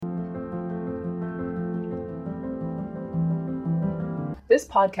This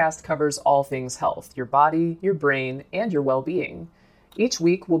podcast covers all things health, your body, your brain, and your well-being. Each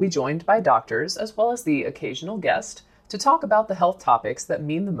week, we'll be joined by doctors, as well as the occasional guest, to talk about the health topics that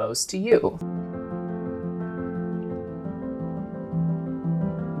mean the most to you.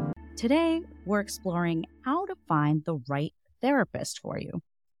 Today, we're exploring how to find the right therapist for you.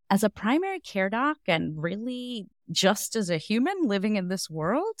 As a primary care doc and really just as a human living in this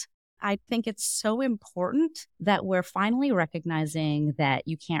world, I think it's so important that we're finally recognizing that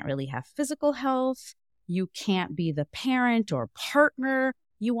you can't really have physical health, you can't be the parent or partner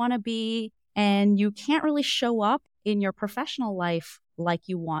you want to be, and you can't really show up in your professional life like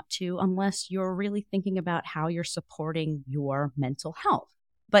you want to unless you're really thinking about how you're supporting your mental health.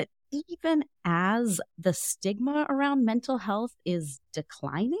 But even as the stigma around mental health is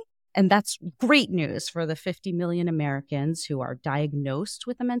declining, and that's great news for the 50 million Americans who are diagnosed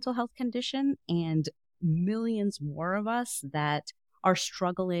with a mental health condition and millions more of us that are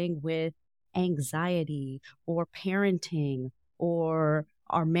struggling with anxiety or parenting or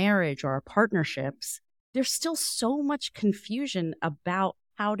our marriage or our partnerships, there's still so much confusion about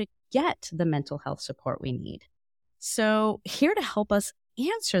how to get the mental health support we need. So here to help us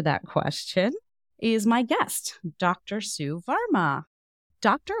answer that question is my guest, Dr. Sue Valmar.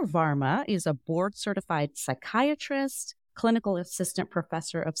 Dr. Valmar is a board-certified psychiatrist, clinical assistant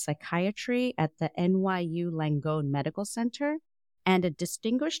professor of psychiatry at the NYU Langone Medical Center, and a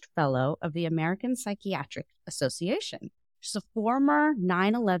distinguished fellow of the American Psychiatric Association. She's a former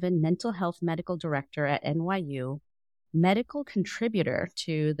 9/11 mental health medical director at NYU, medical contributor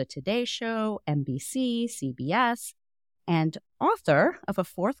to The Today Show, NBC, CBS, and author of a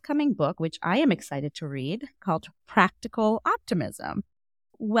forthcoming book, which I am excited to read, called Practical Optimism.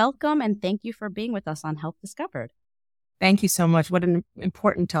 Welcome and thank you for being with us on Health Discovered. Thank you so much. What an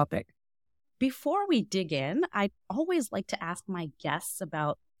important topic. Before we dig in, I'd always like to ask my guests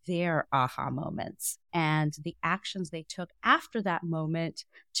about their aha moments and the actions they took after that moment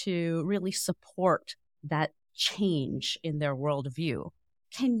to really support that change in their worldview.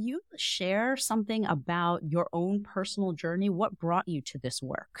 Can you share something about your own personal journey? What brought you to this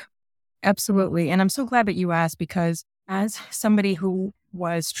work? Absolutely. And I'm so glad that you asked, because as somebody who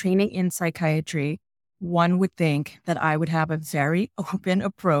was training in psychiatry, one would think that I would have a very open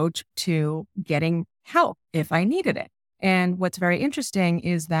approach to getting help if I needed it. And what's very interesting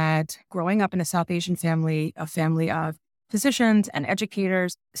is that growing up in a South Asian family, a family of physicians and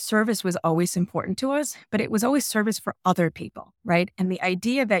educators, service was always important to us, but it was always service for other people, right? And the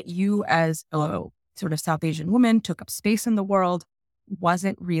idea that you as a sort of South Asian woman took up space in the world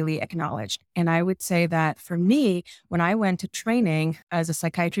wasn't really acknowledged. And I would say that for me, when I went to training as a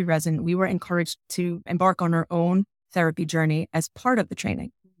psychiatry resident, we were encouraged to embark on our own therapy journey as part of the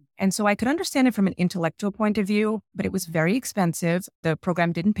training. And so I could understand it from an intellectual point of view, but it was very expensive. The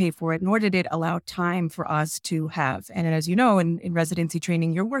program didn't pay for it, nor did it allow time for us to have. And as you know, in residency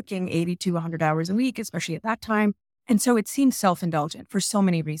training, you're working 80 to 100 hours a week, especially at that time. And so it seemed self-indulgent for so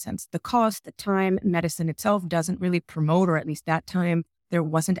many reasons. The cost, the time, medicine itself doesn't really promote, or at least that time, there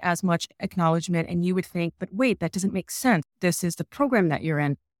wasn't as much acknowledgement. And you would think, but wait, that doesn't make sense. This is the program that you're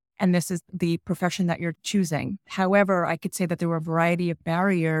in, and this is the profession that you're choosing. However, I could say that there were a variety of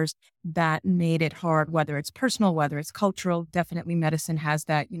barriers that made it hard, whether it's personal, whether it's cultural. Definitely medicine has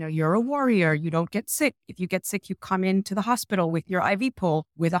that, you're a warrior, you don't get sick. If you get sick, you come into the hospital with your IV pole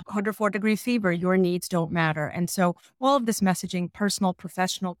with 104-degree fever, your needs don't matter. And so all of this messaging, personal,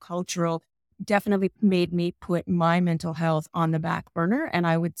 professional, cultural, definitely made me put my mental health on the back burner. And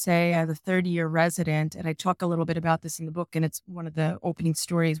I would say as a third-year resident, and I talk a little bit about this in the book, and it's one of the opening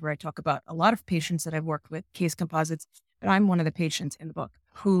stories where I talk about a lot of patients that I've worked with, case composites, but I'm one of the patients in the book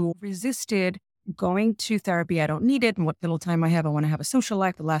who resisted going to therapy. I don't need it. And what little time I have, I want to have a social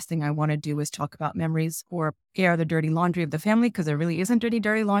life. The last thing I want to do is talk about memories or air the dirty laundry of the family, because there really isn't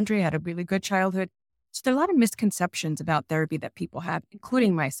dirty laundry. I had a really good childhood. So there are a lot of misconceptions about therapy that people have,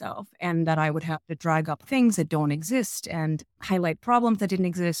 including myself, and that I would have to drag up things that don't exist and highlight problems that didn't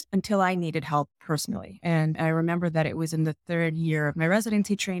exist until I needed help personally. And I remember that it was in the third year of my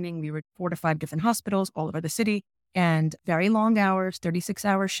residency training. We were 4 to 5 different hospitals all over the city, and very long hours,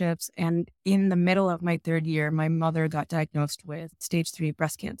 36-hour shifts. And in the middle of my third year, my mother got diagnosed with stage 3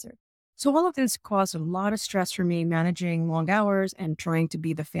 breast cancer. So all of this caused a lot of stress for me, managing long hours and trying to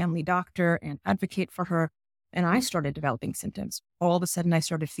be the family doctor and advocate for her. And I started developing symptoms. All of a sudden, I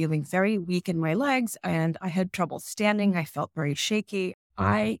started feeling very weak in my legs, and I had trouble standing. I felt very shaky.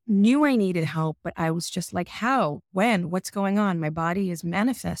 I knew I needed help, but I was just like, how, when, what's going on? My body is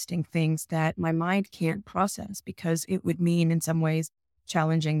manifesting things that my mind can't process, because it would mean in some ways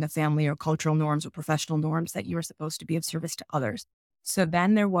challenging the family or cultural norms or professional norms that you are supposed to be of service to others. So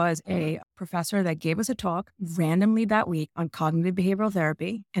then there was a professor that gave us a talk randomly that week on cognitive behavioral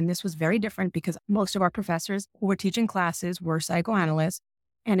therapy. And this was very different because most of our professors who were teaching classes were psychoanalysts.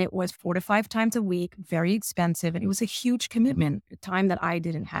 And it was 4 to 5 times a week, very expensive. And it was a huge commitment, a time that I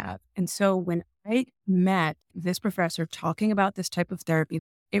didn't have. And so when I met this professor talking about this type of therapy,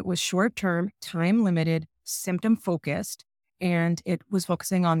 it was short term, time limited, symptom focused. And it was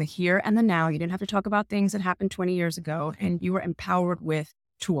focusing on the here and the now. You didn't have to talk about things that happened 20 years ago, and you were empowered with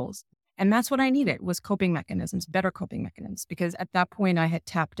tools. And that's what I needed, was coping mechanisms, better coping mechanisms, because at that point I had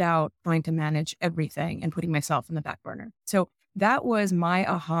tapped out trying to manage everything and putting myself in the back burner. So that was my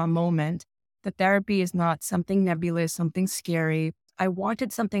aha moment. The therapy is not something nebulous, something scary. I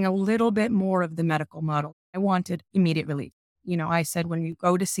wanted something a little bit more of the medical model. I wanted immediate relief. You know, I said, when you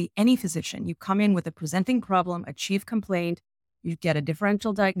go to see any physician, you come in with a presenting problem, a chief complaint, you get a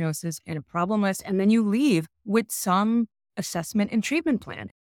differential diagnosis and a problem list, and then you leave with some assessment and treatment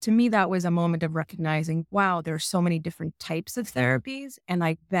plan. To me, that was a moment of recognizing, wow, there are so many different types of therapies. And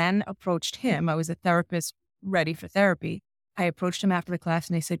I then approached him. I was a therapist ready for therapy. I approached him after the class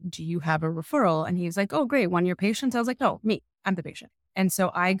and I said, do you have a referral? And he's like, oh, great. One of your patients? I was like, no, me, I'm the patient. And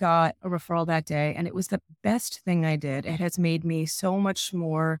so I got a referral that day, and it was the best thing I did. It has made me so much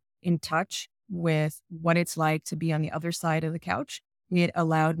more in touch with what it's like to be on the other side of the couch. It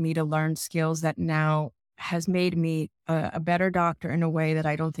allowed me to learn skills that now has made me a better doctor in a way that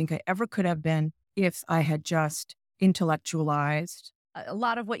I don't think I ever could have been if I had just intellectualized. A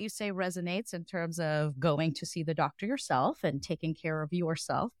lot of what you say resonates in terms of going to see the doctor yourself and taking care of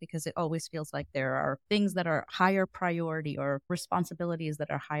yourself, because it always feels like there are things that are higher priority or responsibilities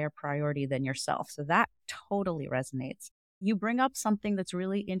that are higher priority than yourself. So that totally resonates. You bring up something that's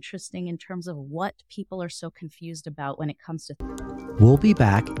really interesting in terms of what people are so confused about when it comes to. We'll be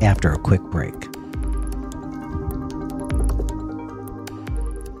back after a quick break.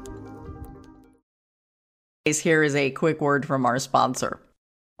 Here is a quick word from our sponsor.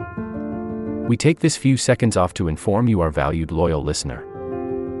 We take this few seconds off to inform you, our valued loyal listener,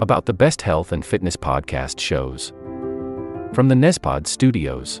 about the best health and fitness podcast shows from the Nespod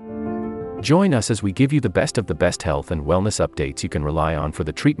Studios. Join us as we give you the best of the best health and wellness updates you can rely on for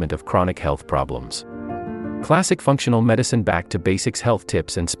the treatment of chronic health problems. Classic functional medicine back to basics health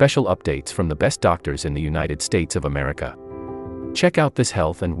tips and special updates from the best doctors in the United States of America. Check out this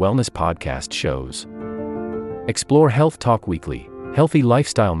health and wellness podcast shows. Explore Health Talk Weekly, Healthy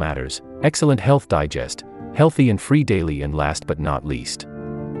Lifestyle Matters, Excellent Health Digest, Healthy and Free Daily, and last but not least,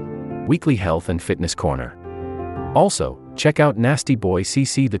 Weekly Health and Fitness Corner. Also, check out Nasty Boy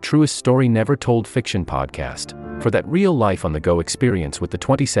CC, the truest story never told fiction podcast, for that real life on the go experience with the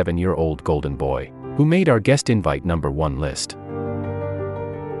 27-year-old golden boy, who made our guest invite #1 list.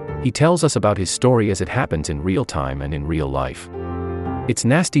 He tells us about his story as it happens in real time and in real life. It's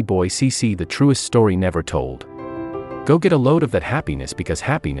Nasty Boy CC, the truest story never told. Go get a load of that happiness, because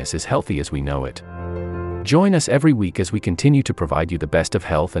happiness is healthy as we know it. Join us every week as we continue to provide you the best of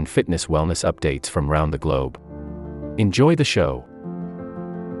health and fitness wellness updates from around the globe. Enjoy the show.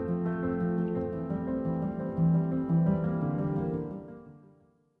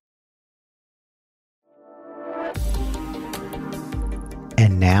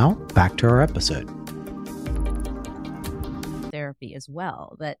 And now, back to our episode. Therapy as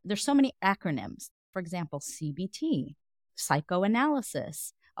well, that there's so many acronyms. For example, CBT,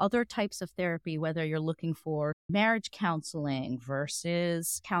 psychoanalysis, other types of therapy, whether you're looking for marriage counseling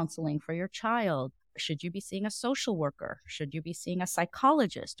versus counseling for your child. Should you be seeing a social worker? Should you be seeing a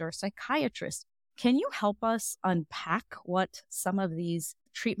psychologist or a psychiatrist? Can you help us unpack what some of these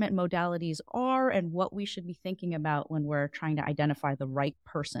treatment modalities are and what we should be thinking about when we're trying to identify the right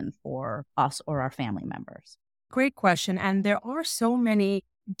person for us or our family members? Great question. And there are so many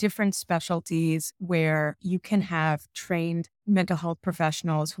different specialties where you can have trained mental health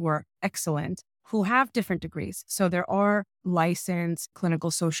professionals who are excellent, who have different degrees. So there are licensed clinical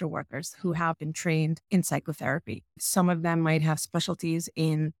social workers who have been trained in psychotherapy. Some of them might have specialties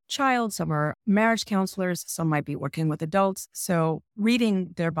in child, some are marriage counselors, some might be working with adults. So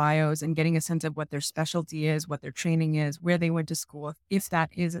reading their bios and getting a sense of what their specialty is, what their training is, where they went to school, if that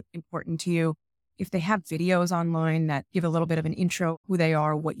is important to you. If they have videos online that give a little bit of an intro, who they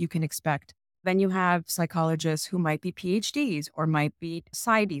are, what you can expect. Then you have psychologists who might be PhDs or might be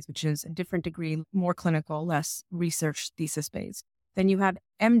PsyDs, which is a different degree, more clinical, less research thesis based. Then you have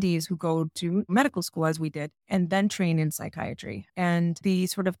MDs who go to medical school, as we did, and then train in psychiatry. And the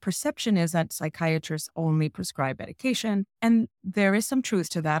sort of perception is that psychiatrists only prescribe medication. And there is some truth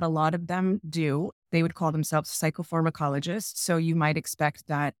to that. A lot of them do. They would call themselves psychopharmacologists. So you might expect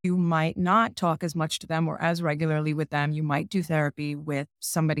that you might not talk as much to them or as regularly with them. You might do therapy with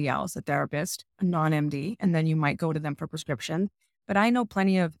somebody else, a therapist, a non-MD, and then you might go to them for prescription. But I know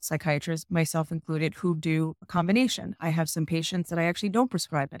plenty of psychiatrists, myself included, who do a combination. I have some patients that I actually don't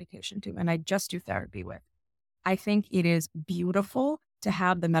prescribe medication to, and I just do therapy with. I think it is beautiful to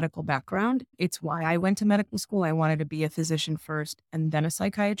have the medical background. It's why I went to medical school. I wanted to be a physician first and then a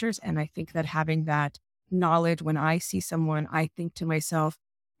psychiatrist. And I think that having that knowledge, when I see someone, I think to myself,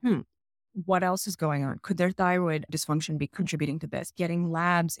 what else is going on? Could their thyroid dysfunction be contributing to this? Getting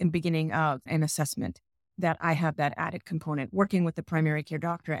labs in beginning of an assessment, that I have that added component, working with the primary care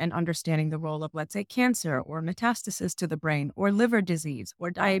doctor and understanding the role of, let's say, cancer or metastasis to the brain or liver disease or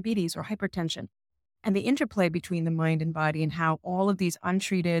diabetes or hypertension, and the interplay between the mind and body and how all of these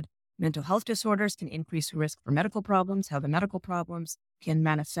untreated mental health disorders can increase risk for medical problems, how the medical problems can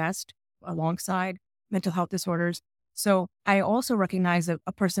manifest alongside mental health disorders. So I also recognize that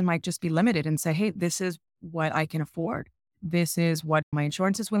a person might just be limited and say, hey, this is what I can afford. This is what my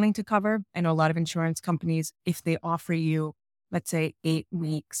insurance is willing to cover. I know a lot of insurance companies, if they offer you, let's say, 8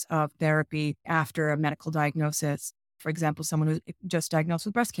 weeks of therapy after a medical diagnosis, for example, someone who's just diagnosed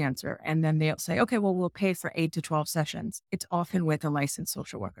with breast cancer, and then they'll say, okay, well, we'll pay for 8 to 12 sessions. It's often with a licensed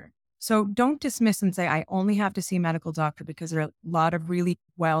social worker. So don't dismiss and say, I only have to see a medical doctor, because there are a lot of really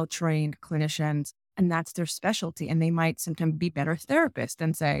well-trained clinicians, and that's their specialty. And they might sometimes be better therapists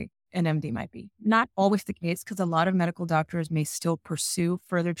than, say, an MD might be. Not always the case, because a lot of medical doctors may still pursue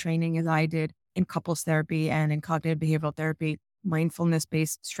further training, as I did in couples therapy and in cognitive behavioral therapy,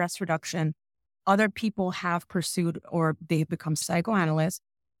 mindfulness-based stress reduction. Other people have pursued, or they have become psychoanalysts.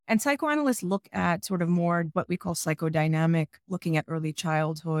 And psychoanalysts look at sort of more what we call psychodynamic, looking at early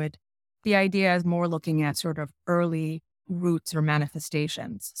childhood. The idea is more looking at sort of early roots or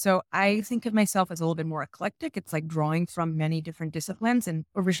manifestations. So I think of myself as a little bit more eclectic. It's like drawing from many different disciplines. And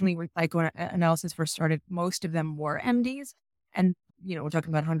originally when psychoanalysis first started, most of them were MDs. And, we're talking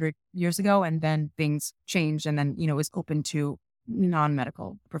about 100 years ago, and then things changed, and then, it was open to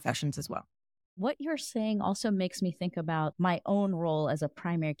non-medical professions as well. What you're saying also makes me think about my own role as a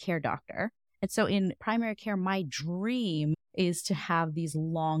primary care doctor. And so in primary care, my dream is to have these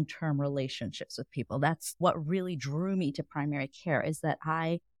long-term relationships with people. That's what really drew me to primary care, is that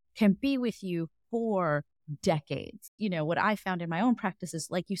I can be with you for decades. What I found in my own practice is,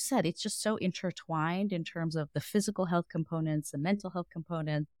 like you said, it's just so intertwined in terms of the physical health components, the mental health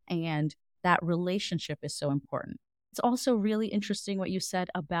components, and that relationship is so important. It's also really interesting what you said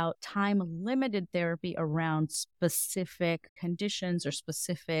about time-limited therapy around specific conditions or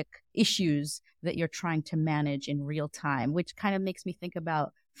specific issues that you're trying to manage in real time, which kind of makes me think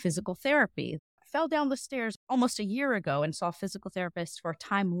about physical therapy. I fell down the stairs almost a year ago and saw a physical therapist for a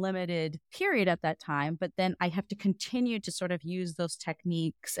time-limited period at that time, but then I have to continue to sort of use those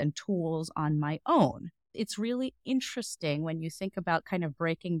techniques and tools on my own. It's really interesting when you think about kind of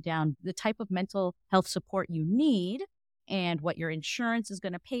breaking down the type of mental health support you need and what your insurance is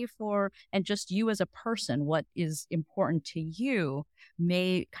going to pay for, and just you as a person, what is important to you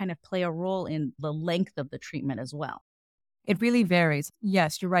may kind of play a role in the length of the treatment as well. It really varies.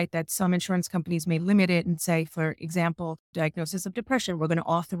 Yes, you're right that some insurance companies may limit it and say, for example, diagnosis of depression, we're going to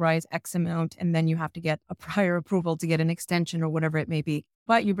authorize X amount, and then you have to get a prior approval to get an extension or whatever it may be.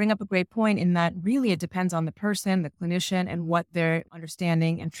 But you bring up a great point in that really it depends on the person, the clinician, and what their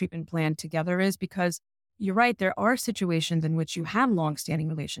understanding and treatment plan together is, because you're right, there are situations in which you have long-standing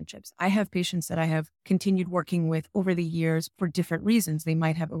relationships. I have patients that I have continued working with over the years for different reasons. They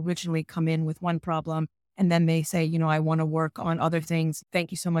might have originally come in with one problem, and then they say, I want to work on other things.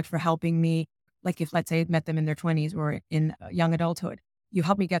 Thank you so much for helping me. Like if, let's say, I met them in their 20s or in young adulthood. You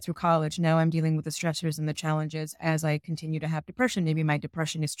helped me get through college. Now I'm dealing with the stressors and the challenges as I continue to have depression. Maybe my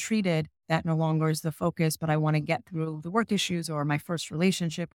depression is treated. That no longer is the focus, but I want to get through the work issues or my first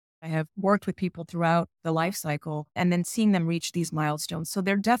relationship. I have worked with people throughout the life cycle and then seeing them reach these milestones. So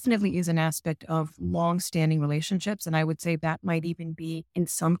there definitely is an aspect of long-standing relationships. And I would say that might even be, in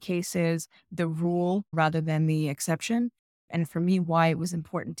some cases, the rule rather than the exception. And for me, why it was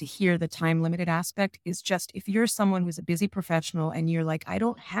important to hear the time-limited aspect is just if you're someone who's a busy professional and you're like, I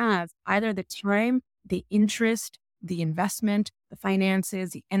don't have either the time, the interest, the investment, the finances,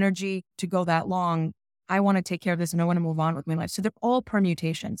 the energy to go that long, I want to take care of this and I want to move on with my life. So they're all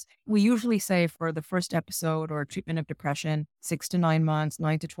permutations. We usually say for the first episode or treatment of depression, 6 to 9 months,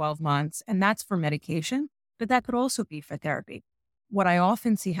 9 to 12 months, and that's for medication, but that could also be for therapy. what I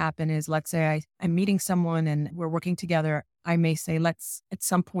often see happen is, let's say I'm meeting someone and we're working together. I may say, let's at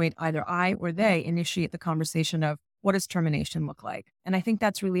some point, either I or they initiate the conversation of what does termination look like? And I think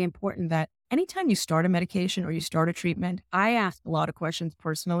that's really important that anytime you start a medication or you start a treatment, I ask a lot of questions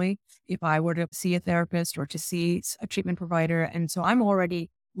personally if I were to see a therapist or to see a treatment provider. And so I'm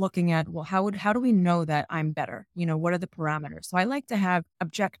already looking at, well, how do we know that I'm better? What are the parameters? So I like to have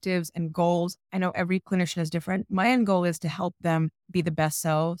objectives and goals. I know every clinician is different. My end goal is to help them be the best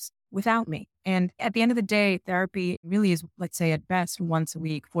selves without me. And at the end of the day, therapy really is, let's say at best, once a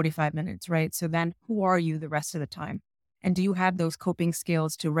week, 45 minutes, right? So then who are you the rest of the time? And do you have those coping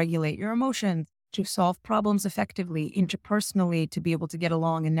skills to regulate your emotions, to solve problems effectively, interpersonally, to be able to get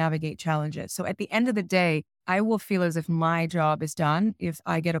along and navigate challenges? So at the end of the day, I will feel as if my job is done if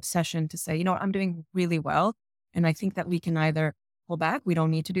I get obsession to say, I'm doing really well. And I think that we can either pull back. We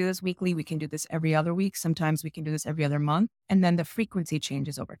don't need to do this weekly. We can do this every other week. Sometimes we can do this every other month. And then the frequency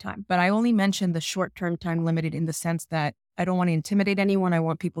changes over time. But I only mention the short-term time limited in the sense that I don't want to intimidate anyone. I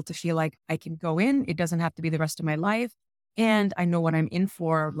want people to feel like I can go in. It doesn't have to be the rest of my life. And I know what I'm in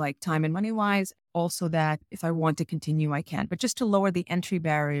for, like time and money wise. Also that if I want to continue, I can. But just to lower the entry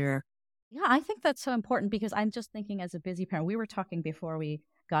barrier. Yeah, I think that's so important because I'm just thinking as a busy parent, we were talking before we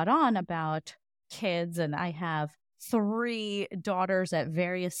got on about kids, and I have 3 daughters at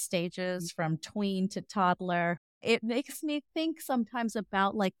various stages from tween to toddler. It makes me think sometimes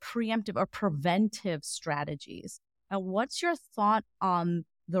about like preemptive or preventive strategies. And what's your thought on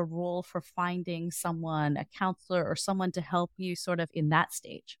the role for finding someone, a counselor or someone to help you sort of in that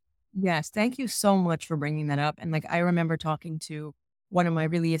stage? Yes, thank you so much for bringing that up. And I remember talking to one of my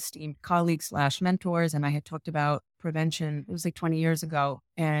really esteemed colleagues/mentors, and I had talked about prevention. It was 20 years ago.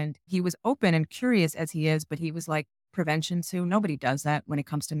 And he was open and curious as he is, but he was like, prevention, Sue, nobody does that when it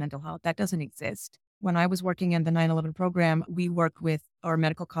comes to mental health. That doesn't exist. When I was working in the 9/11 program, we worked with our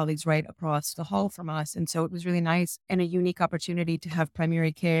medical colleagues right across the hall from us. And so it was really nice and a unique opportunity to have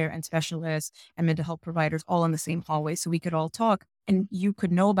primary care and specialists and mental health providers all in the same hallway so we could all talk. And you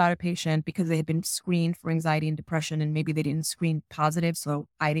could know about a patient because they had been screened for anxiety and depression, and maybe they didn't screen positive, so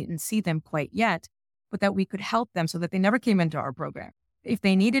I didn't see them quite yet, but that we could help them so that they never came into our program. If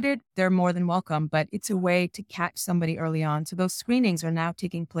they needed it, they're more than welcome, but it's a way to catch somebody early on. So those screenings are now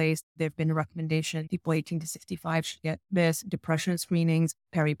taking place. There've been a recommendation. People 18 to 65 should get this, depression screenings,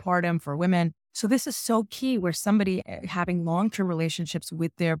 peripartum for women. So this is so key where somebody having long-term relationships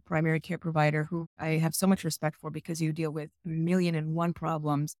with their primary care provider, who I have so much respect for because you deal with 1,000,001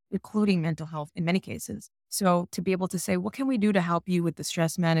 problems, including mental health in many cases. So to be able to say, what can we do to help you with the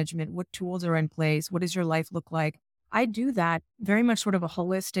stress management? What tools are in place? What does your life look like? I do that very much sort of a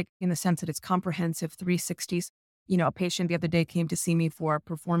holistic in the sense that it's comprehensive 360s. A patient the other day came to see me for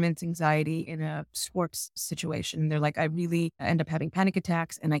performance anxiety in a sports situation. They're like, I really end up having panic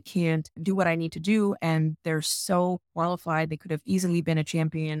attacks and I can't do what I need to do. And they're so qualified. They could have easily been a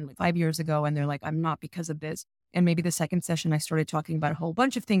champion 5 years ago. And they're like, I'm not because of this. And maybe the second session, I started talking about a whole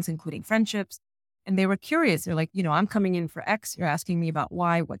bunch of things, including friendships. And they were curious. They're like, I'm coming in for X. You're asking me about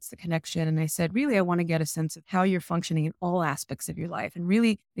Y. What's the connection? And I said, really, I want to get a sense of how you're functioning in all aspects of your life. And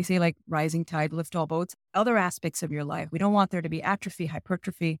really, they say like rising tide lift all boats, other aspects of your life. We don't want there to be atrophy,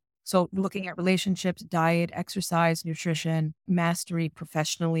 hypertrophy. So looking at relationships, diet, exercise, nutrition, mastery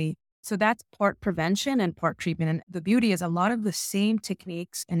professionally. So that's part prevention and part treatment. And the beauty is a lot of the same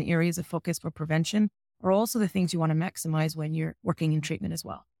techniques and areas of focus for prevention are also the things you want to maximize when you're working in treatment as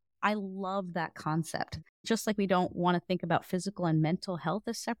well. I love that concept. Just like we don't want to think about physical and mental health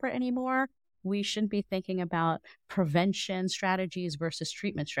as separate anymore, we shouldn't be thinking about prevention strategies versus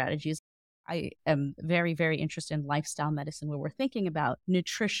treatment strategies. I am very, very interested in lifestyle medicine where we're thinking about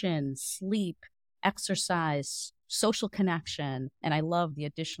nutrition, sleep, exercise, social connection. And I love the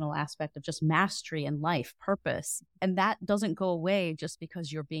additional aspect of just mastery and life purpose. And that doesn't go away just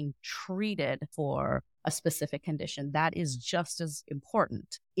because you're being treated for a specific condition. That is just as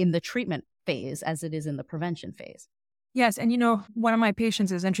important in the treatment phase as it is in the prevention phase. Yes. And, one of my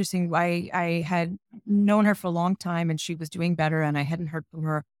patients is interesting. I had known her for a long time and she was doing better and I hadn't heard from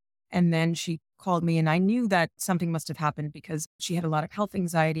her. And then she called me and I knew that something must have happened because she had a lot of health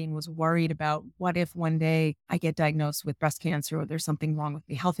anxiety and was worried about what if one day I get diagnosed with breast cancer or there's something wrong with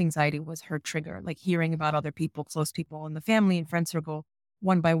me. Health anxiety was her trigger, like hearing about other people, close people in the family and friend circle,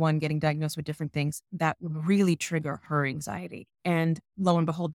 one by one getting diagnosed with different things that would really trigger her anxiety. And lo and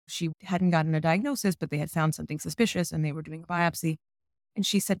behold, she hadn't gotten a diagnosis, but they had found something suspicious and they were doing a biopsy. And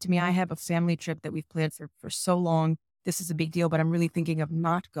she said to me, I have a family trip that we've planned for so long. This is a big deal, but I'm really thinking of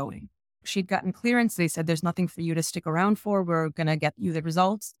not going. She'd gotten clearance. They said, there's nothing for you to stick around for. We're going to get you the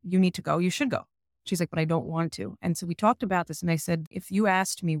results. You need to go. You should go. She's like, but I don't want to. And so we talked about this, and I said, if you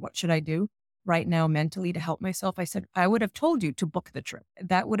asked me what should I do right now mentally to help myself, I said, I would have told you to book the trip.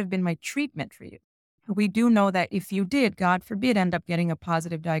 That would have been my treatment for you. We do know that if you did, God forbid, end up getting a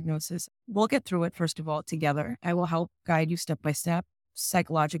positive diagnosis, we'll get through it, first of all, together. I will help guide you step by step.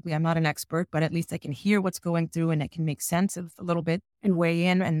 Psychologically, I'm not an expert, but at least I can hear what's going through and I can make sense of a little bit and weigh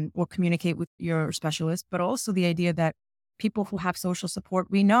in and or communicate with your specialist. But also the idea that people who have social support,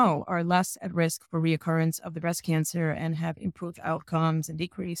 we know, are less at risk for reoccurrence of the breast cancer and have improved outcomes and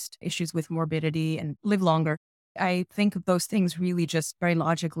decreased issues with morbidity and live longer. I think of those things really just very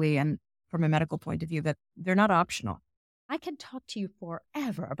logically and from a medical point of view, that they're not optional. I could talk to you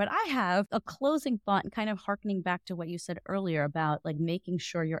forever, but I have a closing thought and kind of hearkening back to what you said earlier about like making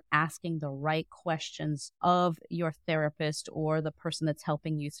sure you're asking the right questions of your therapist or the person that's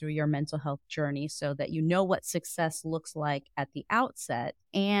helping you through your mental health journey so that you know what success looks like at the outset,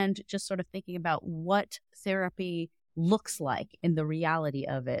 and just sort of thinking about what therapy looks like in the reality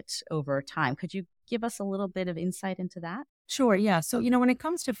of it over time. Could you give us a little bit of insight into that? Sure. Yeah. So, when it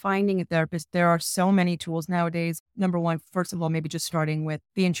comes to finding a therapist, there are so many tools nowadays. Number one, first of all, maybe just starting with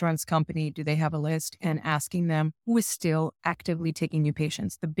the insurance company. Do they have a list? And asking them who is still actively taking new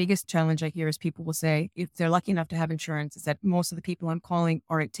patients. The biggest challenge I hear is people will say, if they're lucky enough to have insurance, is that most of the people I'm calling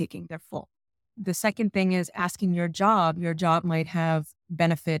aren't taking their full. The second thing is asking your job. Your job might have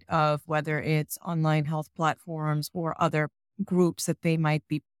benefit of whether it's online health platforms or other groups that they might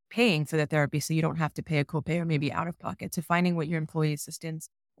be paying for the therapy, so you don't have to pay a copay or maybe out of pocket. So finding what your employee assistance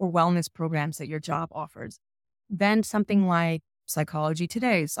or wellness programs that your job offers. Then something like Psychology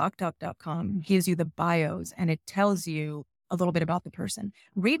Today, ZocDoc.com gives you the bios and it tells you a little bit about the person.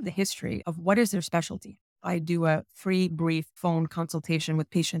 Read the history of what is their specialty. I do a free brief phone consultation with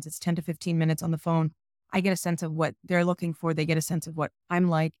patients. It's 10 to 15 minutes on the phone. I get a sense of what they're looking for. They get a sense of what I'm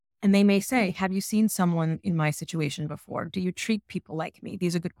like. And they may say, have you seen someone in my situation before? Do you treat people like me?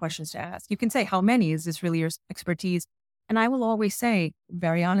 These are good questions to ask. You can say, how many? Is this really your expertise? And I will always say,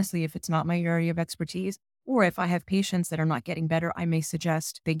 very honestly, if it's not my area of expertise, or if I have patients that are not getting better, I may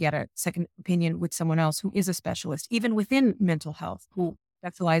suggest they get a second opinion with someone else who is a specialist, even within mental health, who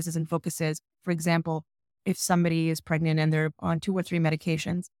specializes and focuses. For example, if somebody is pregnant and they're on 2 or 3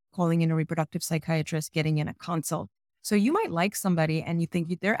 medications, calling in a reproductive psychiatrist, getting in a consult. So you might like somebody and you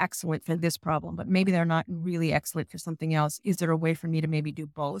think they're excellent for this problem, but maybe they're not really excellent for something else. Is there a way for me to maybe do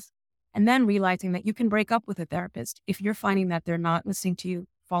both? And then realizing that you can break up with a therapist. If you're finding that they're not listening to you,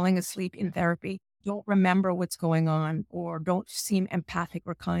 falling asleep in therapy, don't remember what's going on, or don't seem empathic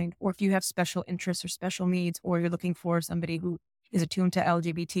or kind, or if you have special interests or special needs, or you're looking for somebody who is attuned to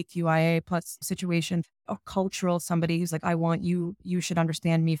LGBTQIA plus situation, or cultural, somebody who's like, I want you, you should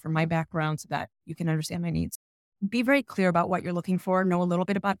understand me from my background so that you can understand my needs. Be very clear about what you're looking for. Know a little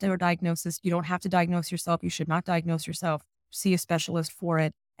bit about their diagnosis. You don't have to diagnose yourself. You should not diagnose yourself. See a specialist for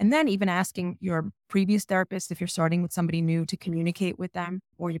it. And then even asking your previous therapist, if you're starting with somebody new, to communicate with them,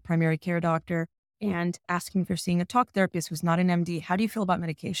 or your primary care doctor, and asking if you're seeing a talk therapist who's not an MD, how do you feel about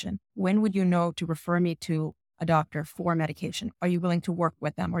medication? When would you know to refer me to a doctor for medication? Are you willing to work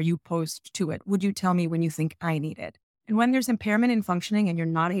with them? Are you opposed to it? Would you tell me when you think I need it? And when there's impairment in functioning and you're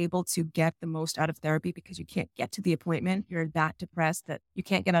not able to get the most out of therapy because you can't get to the appointment, you're that depressed that you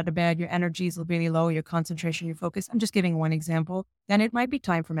can't get out of bed, your energy is really low, your concentration, your focus, I'm just giving one example, then it might be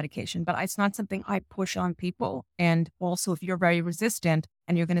time for medication. But it's not something I push on people. And also, if you're very resistant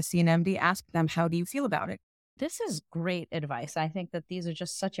and you're going to see an MD, ask them, how do you feel about it? This is great advice. I think that these are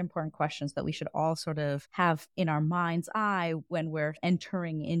just such important questions that we should all sort of have in our mind's eye when we're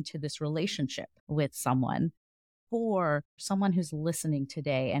entering into this relationship with someone. For someone who's listening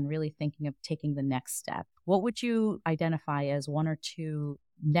today and really thinking of taking the next step, what would you identify as 1 or 2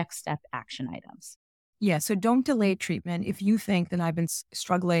 next step action items? Yeah, so don't delay treatment. If you think that I've been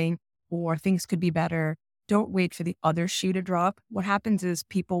struggling or things could be better, don't wait for the other shoe to drop. What happens is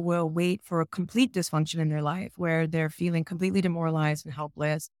people will wait for a complete dysfunction in their life where they're feeling completely demoralized and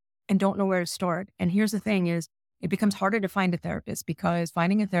helpless and don't know where to start. And here's the thing is, it becomes harder to find a therapist because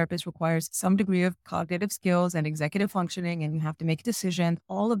finding a therapist requires some degree of cognitive skills and executive functioning, and you have to make a decision,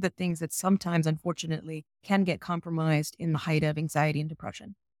 all of the things that sometimes, unfortunately, can get compromised in the height of anxiety and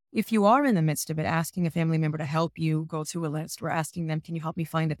depression. If you are in the midst of it, asking a family member to help you go through a list, or asking them, can you help me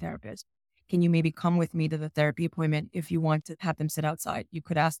find a therapist? Can you maybe come with me to the therapy appointment if you want to have them sit outside? You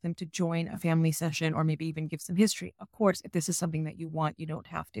could ask them to join a family session or maybe even give some history. Of course, if this is something that you want, you don't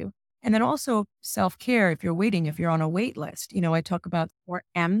have to. And then also self-care if you're waiting, if you're on a wait list. I talk about 4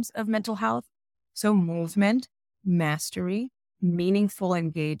 M's of mental health. So movement, mastery, meaningful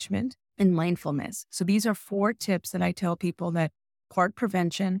engagement, and mindfulness. So these are 4 tips that I tell people that part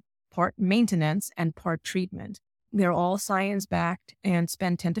prevention, part maintenance and part treatment. They're all science-backed and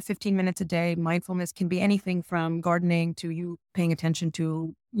spend 10 to 15 minutes a day. Mindfulness can be anything from gardening to you paying attention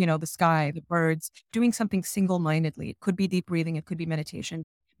to, the sky, the birds, doing something single-mindedly. It could be deep breathing. It could be meditation.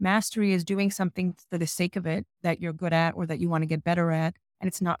 Mastery is doing something for the sake of it that you're good at or that you want to get better at, and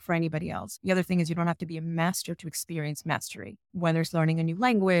it's not for anybody else. The other thing is you don't have to be a master to experience mastery, whether it's learning a new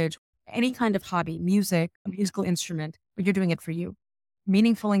language, any kind of hobby, music, a musical instrument, but you're doing it for you.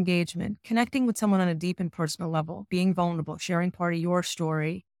 Meaningful engagement, connecting with someone on a deep and personal level, being vulnerable, sharing part of your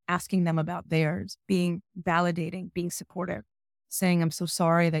story, asking them about theirs, being validating, being supportive, saying, I'm so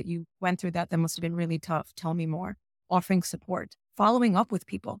sorry that you went through that. That must have been really tough. Tell me more. Offering support, following up with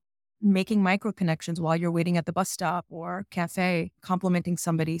people, making micro connections while you're waiting at the bus stop or cafe, complimenting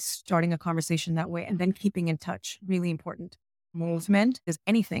somebody, starting a conversation that way, and then keeping in touch. Really important. Movement is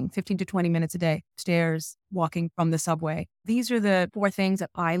anything, 15 to 20 minutes a day, stairs, walking from the subway. These are the 4 things that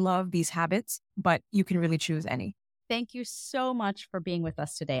I love, these habits, but you can really choose any. Thank you so much for being with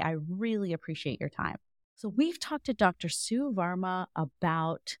us today. I really appreciate your time. So we've talked to Dr. Sue Varma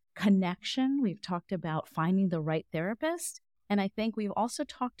about connection. We've talked about finding the right therapist. And I think we've also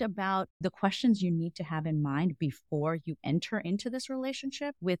talked about the questions you need to have in mind before you enter into this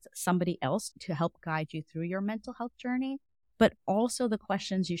relationship with somebody else to help guide you through your mental health journey, but also the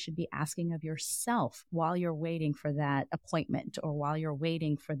questions you should be asking of yourself while you're waiting for that appointment or while you're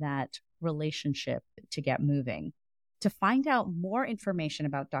waiting for that relationship to get moving. To find out more information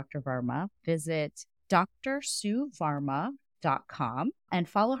about Dr. Varma, visit drsuevarma.com and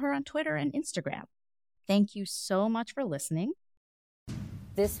follow her on Twitter and Instagram. Thank you so much for listening.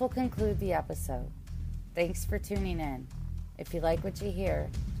 This will conclude the episode. Thanks for tuning in. If you like what you hear,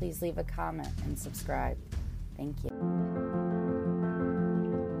 please leave a comment and subscribe. Thank you.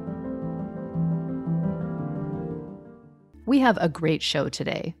 We have a great show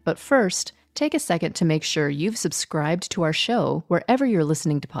today, but first, take a second to make sure you've subscribed to our show wherever you're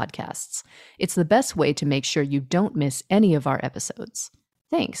listening to podcasts. It's the best way to make sure you don't miss any of our episodes.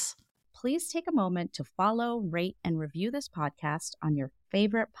 Thanks. Please take a moment to follow, rate, and review this podcast on your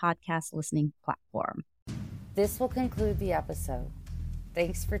favorite podcast listening platform. This will conclude the episode.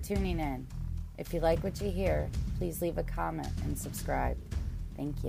 Thanks for tuning in. If you like what you hear, please leave a comment and subscribe. Thank you.